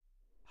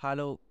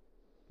Hello,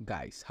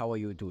 guys, how are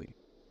you doing?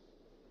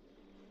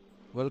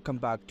 Welcome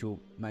back to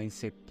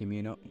Mindset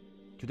Camino.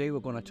 Today,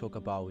 we're going to talk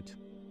about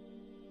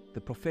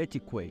the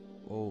prophetic way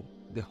or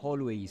the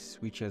hallways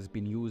which has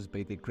been used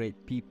by the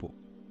great people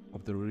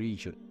of the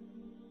region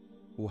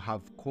who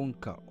have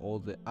conquered all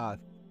the earth,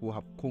 who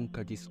have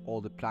conquered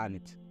all the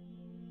planet.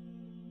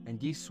 And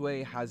this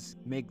way has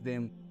made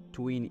them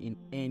to win in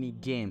any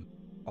game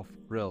of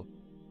real.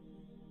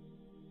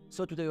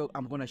 So today,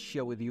 I'm going to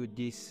share with you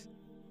this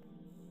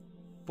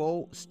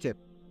 4-step.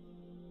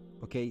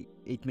 Okay,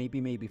 it may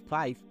be maybe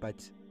 5,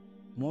 but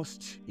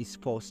most is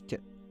 4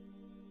 steps.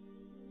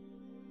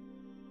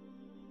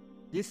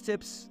 These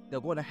steps, they're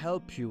going to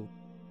help you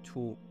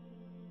to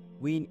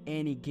win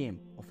any game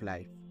of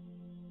life.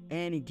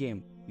 Any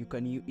game you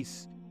can use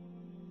is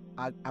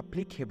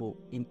applicable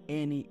in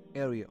any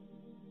area,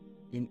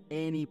 in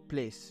any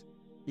place.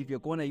 If you're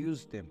going to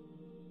use them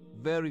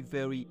very,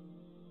 very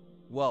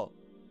well,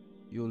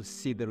 you'll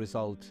see the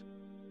result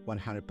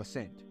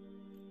 100%.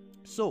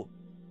 So,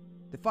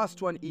 the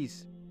first one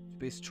is to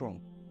be strong.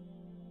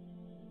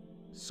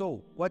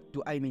 So, what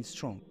do I mean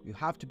strong? You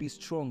have to be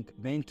strong,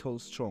 mental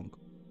strong,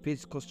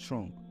 physical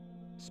strong,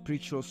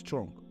 spiritual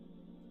strong.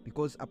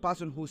 Because a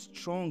person who's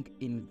strong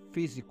in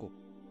physical,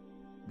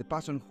 the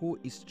person who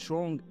is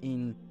strong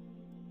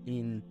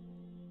in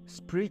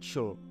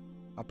spiritual,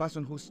 a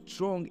person who's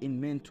strong in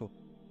mental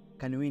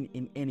can win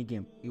in any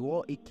game.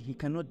 He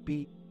cannot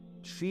be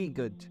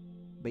triggered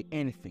by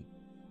anything.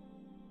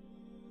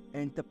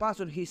 And the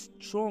person who's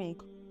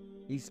strong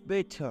is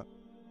better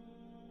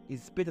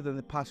than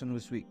the person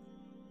who's weak.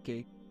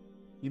 Okay,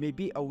 you may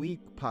be a weak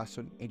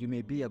person and you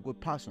may be a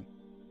good person,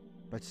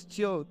 but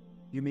still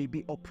you may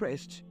be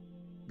oppressed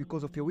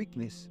because of your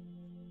weakness.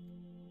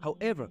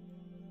 However,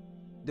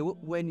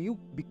 when you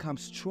become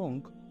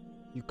strong,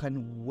 you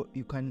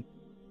can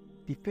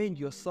defend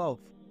yourself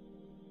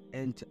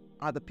and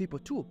other people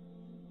too.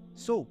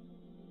 So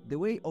the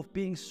way of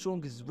being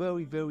strong is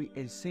very, very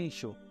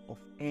essential of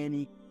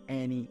any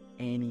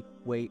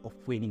way of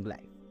winning life.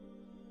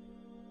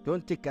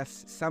 Don't take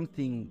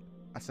something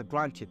as a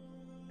granted,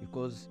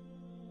 because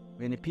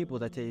many people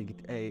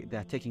they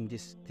are taking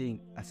this thing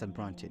as a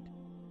granted.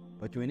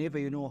 But whenever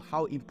you know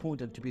how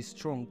important to be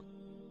strong,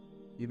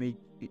 you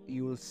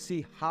will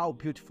see how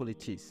beautiful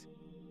it is.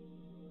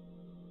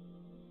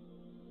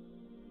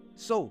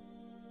 So,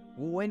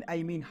 when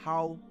I mean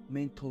how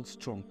mental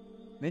strong,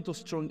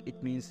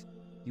 it means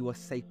your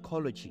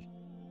psychology,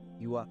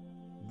 your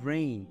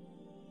brain,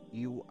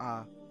 you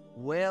are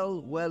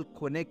well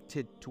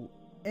connected to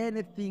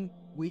anything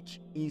which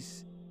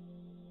is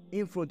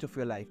in front of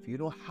your life. You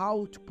know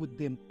how to put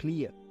them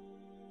clear.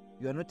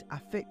 You are not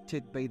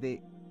affected by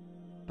the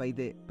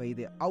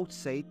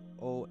outside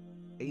or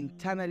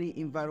internally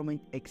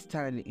environment,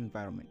 externally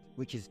environment,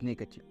 which is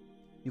negative.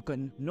 You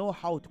can know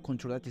how to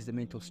control. That is the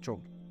mental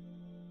strong.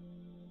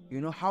 You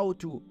know how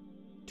to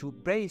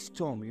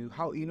brainstorm. You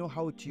know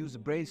how to use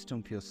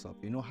brainstorm for yourself.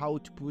 You know how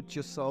to put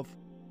yourself,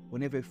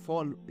 whenever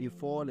you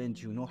fall,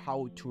 and you know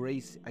how to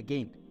raise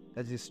again.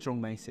 That is a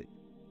strong mindset.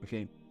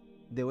 Okay,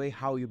 the way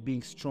how you're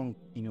being strong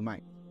in your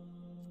mind.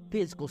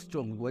 Physical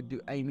strong. What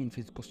do I mean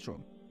physical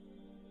strong?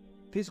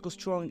 Physical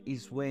strong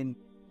is when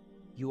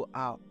your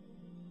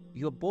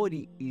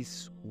body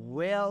is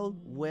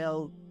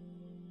well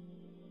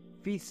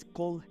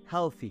physical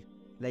healthy.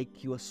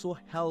 Like you are so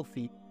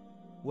healthy,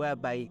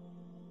 whereby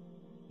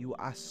you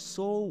are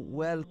so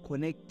well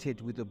connected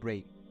with the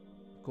brain.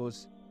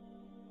 Because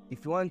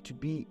if you want to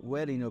be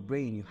well in your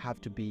brain, you have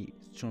to be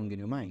strong in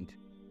your mind.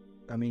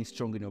 I mean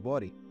strong in your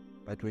body.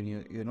 But when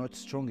you're not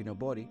strong in your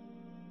body,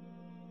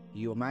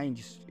 your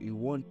mind you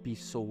won't be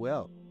so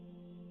well.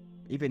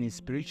 Even in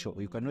spiritual,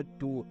 you cannot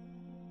do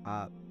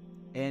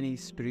any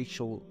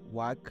spiritual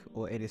work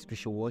or any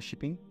spiritual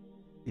worshiping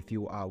if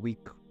you are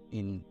weak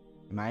in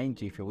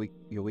mind, if you're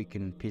weak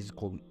in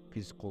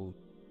physical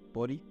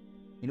body.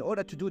 In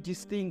order to do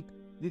this thing,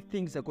 these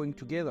things are going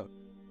together.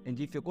 And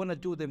if you're going to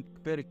do them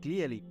very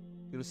clearly,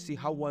 you'll see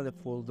how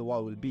wonderful the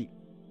world will be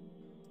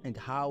and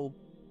how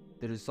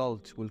the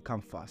result will come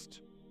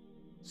fast.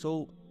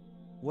 So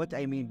what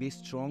I mean be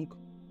strong,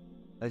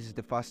 that is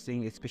the first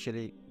thing,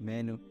 especially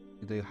men,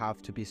 you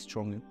have to be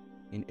strong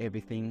in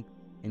everything,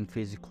 in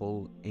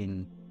physical,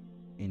 in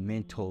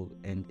mental,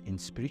 and in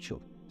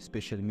spiritual,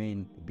 especially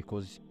men,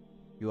 because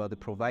you are the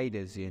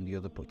providers and you're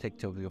the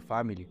protector of your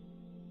family.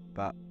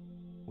 But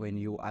when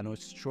you are not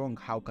strong,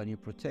 how can you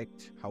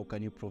protect? How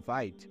can you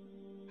provide?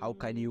 How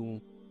can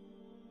you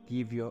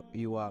give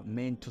your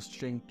mental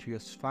strength to your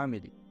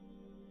family?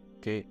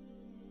 Okay.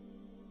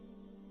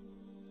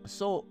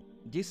 So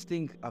these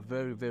things are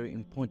very, very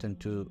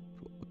important to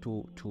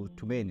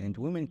men and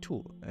women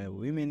too.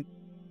 Women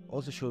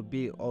also should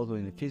be also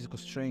in the physical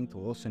strength,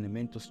 or also in the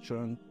mental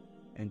strength,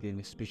 and in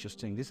the spiritual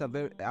strength. These are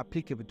very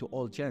applicable to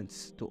all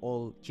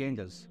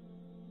genders,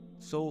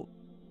 So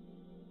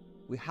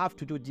we have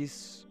to do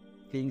these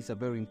things are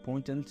very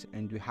important,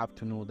 and we have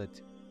to know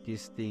that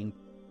these things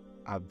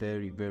are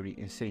very, very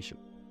essential.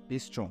 Be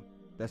strong.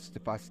 That's the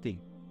first thing.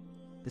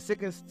 The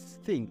second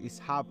thing is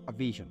have a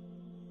vision.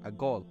 a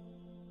goal,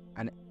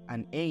 an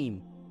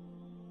aim.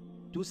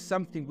 Do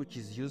something which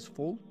is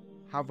useful.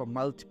 Have a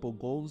multiple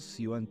goals.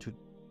 You want to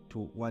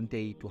one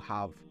day to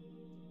have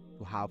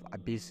a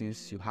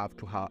business. You want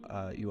to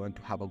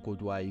have a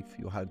good wife.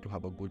 You want to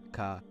have a good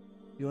car.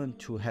 You want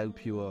to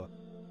help your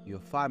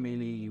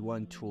family. You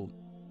want to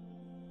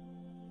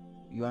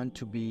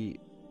be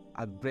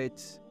a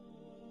great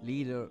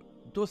leader.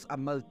 Those are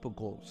multiple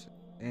goals,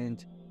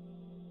 and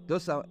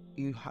those are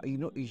you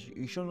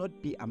should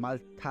not be a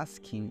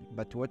multitasking.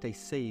 But what I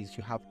say is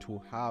you have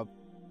to have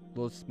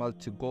those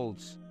multi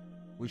goals,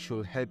 which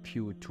will help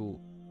you to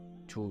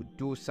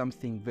do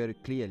something very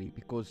clearly.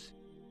 Because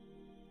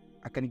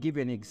I can give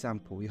you an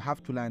example. You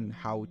have to learn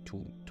how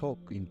to talk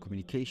in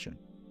communication.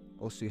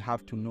 Also, you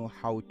have to know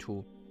how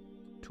to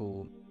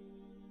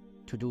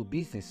do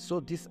business. So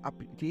these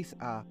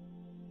are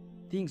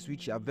things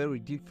which are very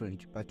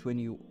different, but when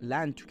you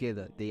learn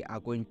together, they are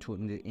going to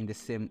in the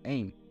same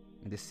aim,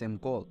 in the same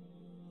goal.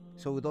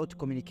 So without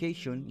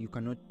communication, you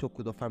cannot talk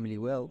with the family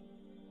well.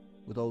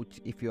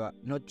 If you are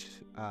not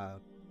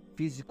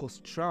physical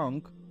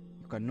strong,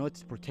 you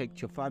cannot protect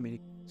your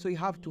family. So you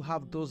have to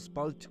have those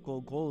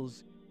multiple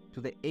goals to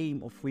the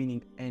aim of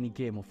winning any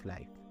game of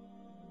life,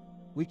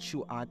 which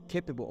you are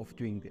capable of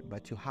doing them,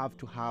 but you have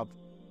to have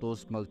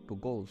those multiple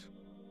goals.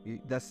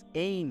 That's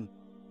aim,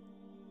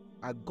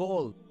 a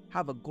goal.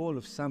 Have a goal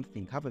of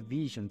something. Have a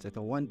vision that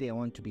one day I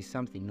want to be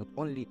something. Not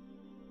only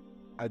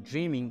a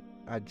dreaming,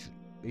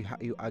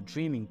 you are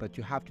dreaming, but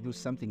you have to do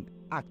something.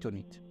 Act on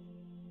it.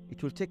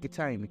 It will take a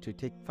time. It will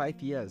take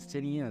 5 years,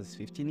 10 years,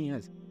 15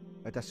 years.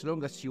 But as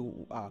long as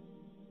you are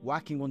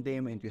working on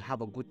them and you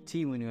have a good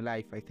team in your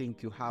life, I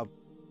think you have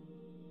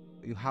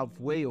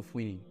way of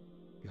winning.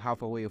 You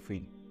have a way of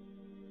winning.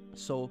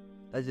 So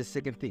that's the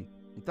second thing.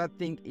 The third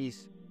thing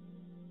is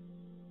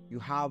you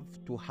have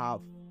to have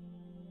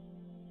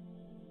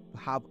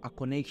a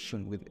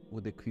connection with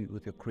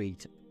your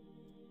creator.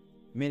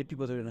 Many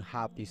people don't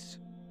have this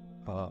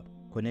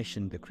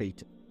connection with the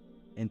creator,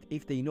 and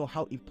if they know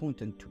how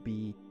important to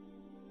be,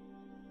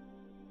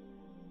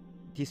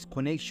 this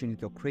connection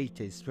with your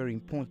creator is very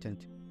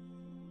important,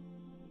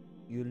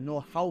 you'll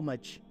know how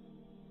much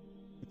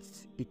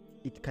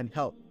it can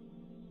help.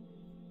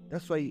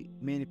 That's why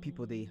many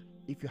people,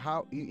 if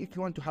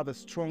you want to have a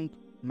strong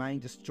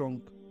mind,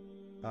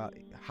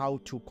 how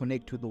to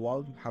connect with the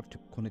world, you have to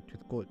connect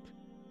with God.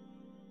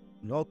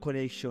 No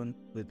connection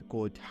with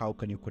God, how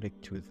can you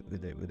connect with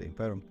the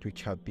environment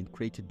which have been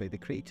created by the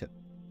Creator?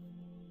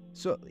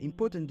 So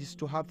important is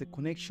to have the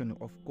connection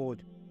of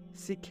God.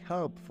 Seek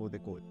help for the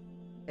God.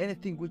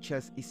 Anything which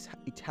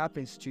it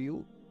happens to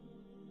you,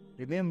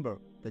 remember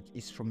that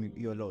it's from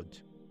your Lord.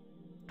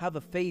 Have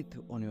a faith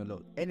on your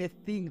Lord.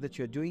 Anything that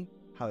you're doing,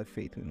 have a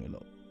faith on your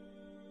Lord.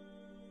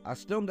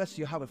 As long as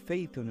you have a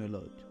faith on your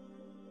Lord,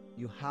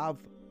 you have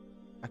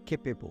a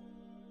capable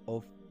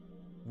of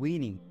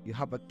winning. You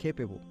have a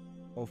capable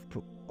of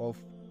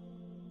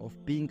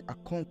being a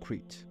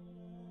concrete.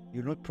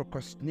 You not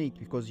procrastinate,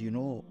 because you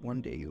know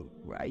one day you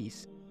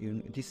rise.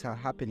 These are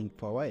happening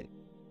for a while.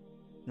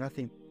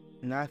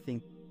 Nothing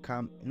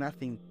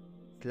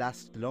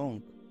lasts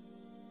long.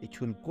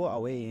 It will go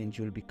away, and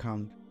you'll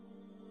become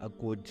a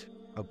good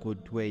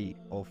way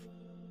of,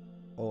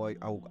 or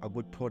a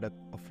good product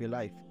of your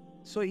life.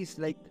 So it's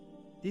like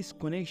this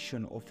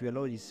connection of your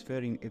Lord is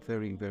very,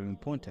 very, very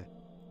important.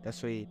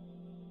 That's why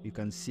you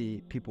can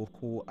see people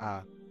who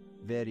are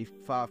very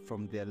far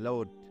from their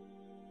Lord,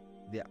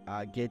 they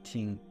are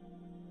getting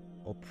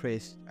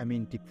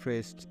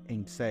depressed,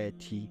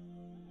 anxiety,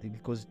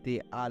 because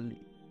they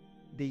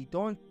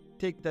don't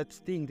take that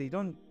sting. They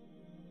don't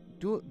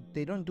do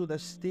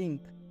that sting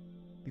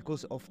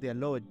because of their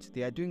Lord.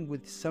 They are doing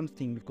with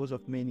something because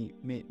of maybe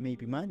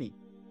money,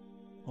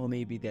 or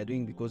maybe they are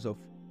doing because of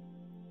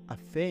a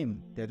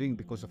fame. They are doing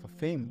because of a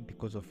fame,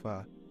 because of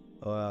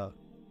to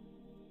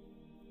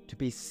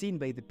be seen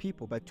by the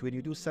people. But when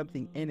you do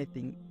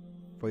anything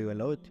for your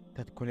Lord,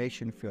 that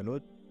connection for your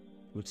Lord,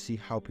 you'll see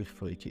how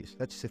beautiful it is.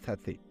 That's the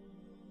third thing.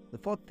 The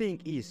fourth thing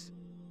is,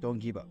 don't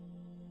give up.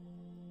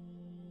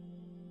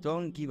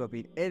 Don't give up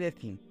in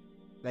anything.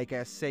 Like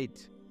I said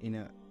in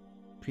a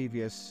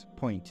previous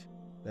point,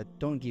 that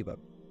don't give up.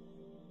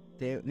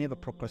 They never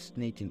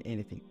procrastinate in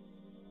anything.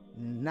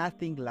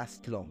 Nothing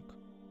lasts long.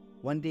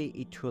 One day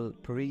it will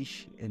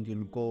perish and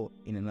you'll go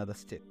in another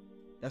step.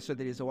 That's what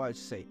there is a word to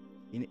say.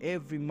 In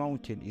every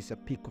mountain is a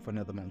peak of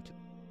another mountain.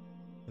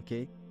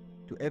 Okay?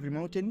 To every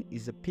mountain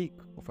is a peak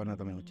of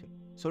another mountain.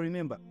 So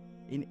remember,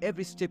 in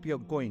every step you're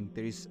going,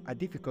 there is a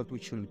difficulty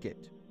which you'll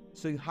get.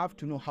 So you have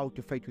to know how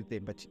to fight with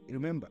them. But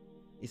remember,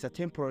 it's a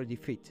temporary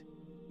defeat.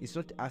 It's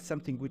not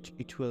something which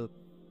it will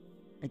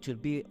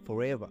be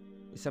forever.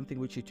 It's something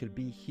which it will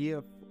be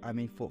here.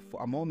 For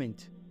a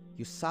moment,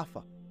 you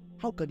suffer.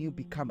 How can you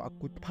become a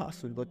good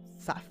person without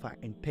suffer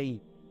and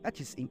pain? That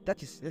is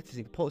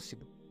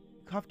impossible.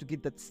 You have to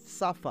get that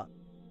suffer.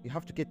 You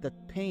have to get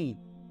that pain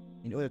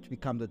in order to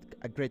become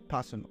a great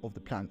person of the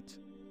planet.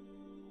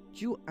 Do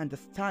you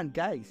understand,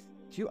 guys?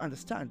 Do you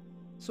understand?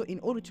 So in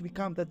order to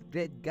become that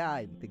great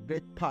guy, the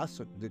great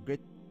person,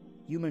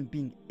 human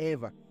being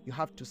ever. You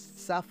have to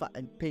suffer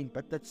and pain,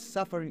 but that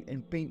suffering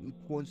and pain, it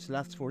won't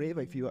last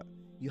forever if you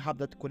have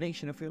that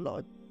connection of your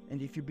Lord,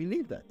 and if you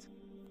believe that.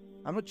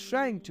 I'm not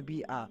trying to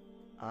be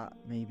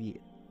maybe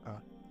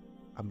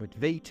a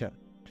motivator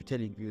to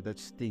telling you that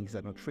things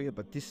are not real,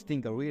 but these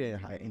things are real,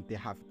 and they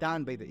have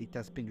done it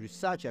has been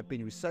researched. I've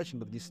been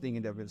researching of this thing,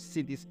 and I've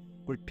seen these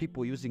great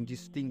people using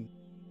this thing.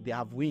 They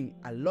have won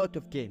a lot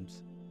of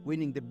games,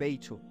 winning the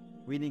battle,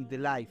 winning the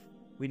life,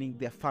 winning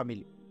their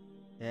family,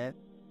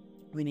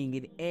 winning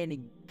in any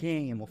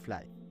game of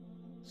life.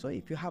 So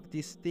if you have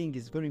this thing,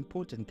 it's very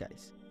important,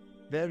 guys.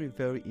 Very,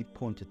 very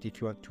important if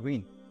you want to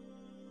win.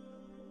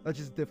 That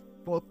is the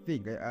fourth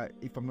thing,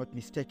 if I'm not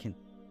mistaken.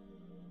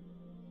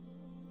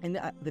 And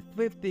the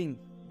fifth thing,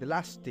 the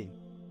last thing,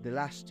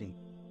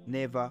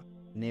 never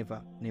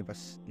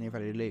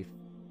relive.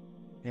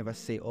 Never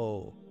say,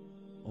 oh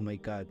my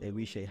God, I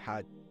wish I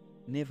had.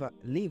 Never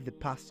leave the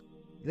past.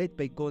 Let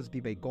bygones be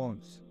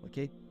bygones,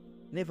 okay?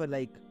 Never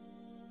live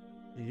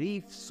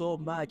so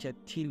much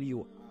until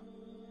you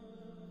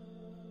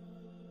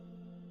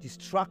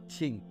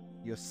distracting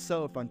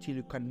yourself until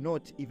you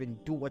cannot even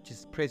do what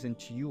is present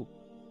to you.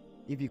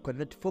 If you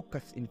cannot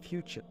focus in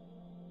future,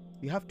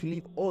 you have to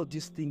leave all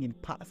these things in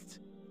past.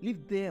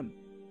 Leave them.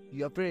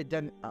 You have already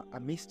done a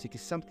mistake.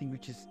 It's something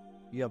which is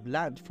you have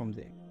learned from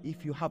them.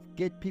 If you have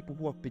get people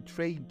who have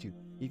betrayed you,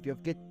 if you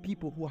have get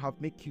people who have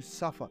make you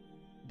suffer,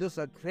 those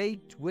are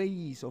great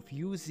ways of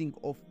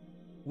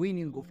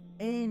winning of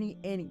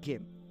any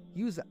game.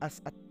 Use it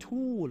as a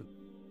tool.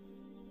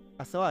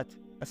 As what?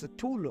 As a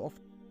tool of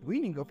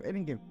winning of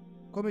any game.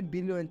 Comment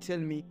below and tell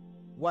me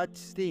what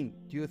thing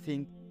do you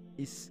think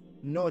is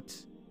not,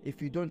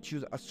 if you don't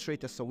use a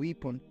straight as a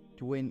weapon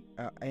to win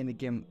any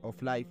game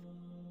of life.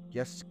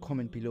 Just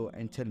comment below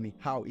and tell me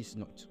how it's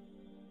not.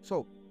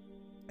 So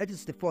that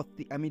is the fourth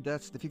thing. I mean,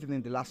 that's the fifth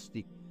and the last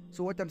thing.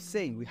 So what I'm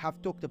saying, we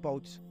have talked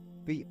about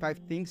 5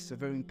 things,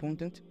 very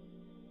important.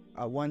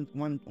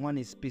 One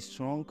is be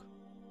strong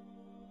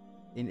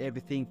in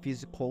everything,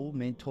 physical,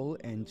 mental,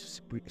 and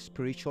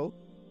spiritual.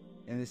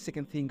 And the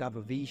second thing, have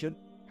a vision,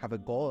 have a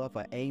goal, have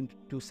an aim,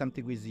 do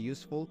something which is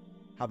useful,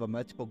 have a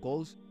multiple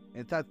goals.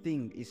 And the third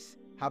thing is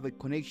have a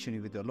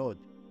connection with the Lord.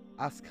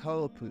 Ask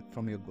help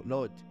from your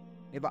Lord.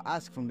 Never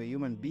ask from a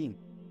human being.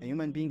 A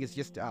human being is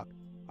just a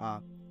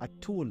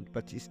tool,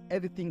 but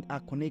everything are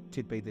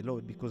connected by the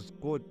Lord, because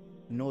God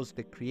knows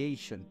the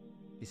creation.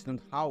 It's not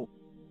how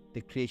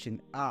the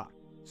creation are.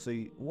 So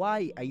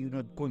why are you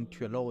not going to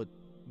your Lord?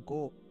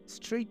 Go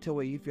straight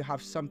away. If you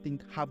have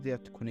something, have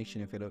that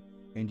connection with your Lord,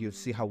 and you'll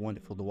see how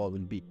wonderful the world will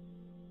be.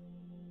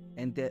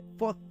 And the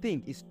fourth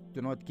thing is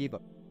do not give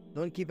up.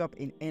 Don't give up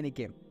in any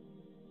game.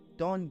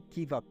 Don't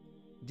give up.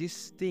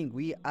 This thing,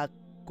 we are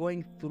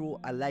going through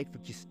a life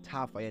which is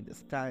tough, I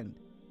understand.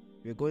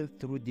 We're going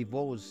through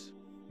divorce.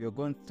 We're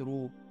going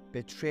through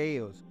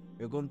betrayals.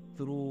 We're going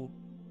through,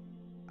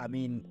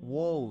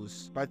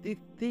 wars. But these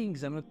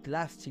things are not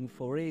lasting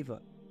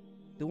forever.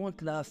 They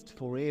won't last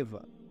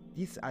forever.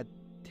 These are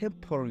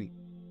temporary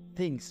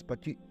things,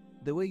 but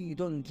the way you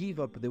don't give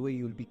up, the way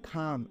you'll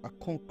become a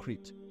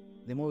concrete,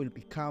 the more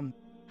you'll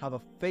have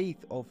a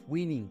faith of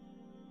winning,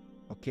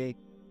 okay?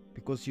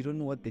 Because you don't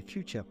know what the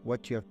future,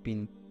 what you have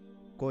been,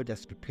 God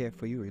has prepared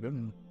for you. You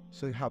don't know.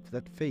 So you have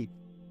that faith,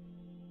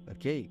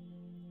 okay?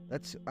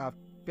 That's a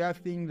fair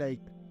thing,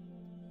 like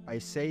I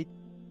said.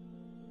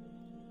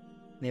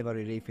 Never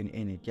relieve in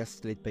any.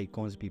 Just let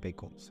bygones be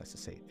bygones, as I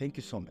say. Thank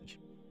you so much.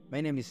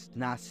 My name is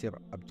Nasir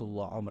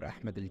Abdullah Omar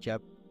Ahmed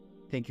Al-Jab.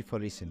 Thank you for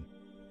listening.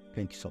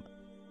 Thank you so much.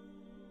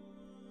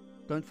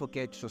 Don't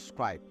forget to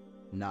subscribe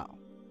now.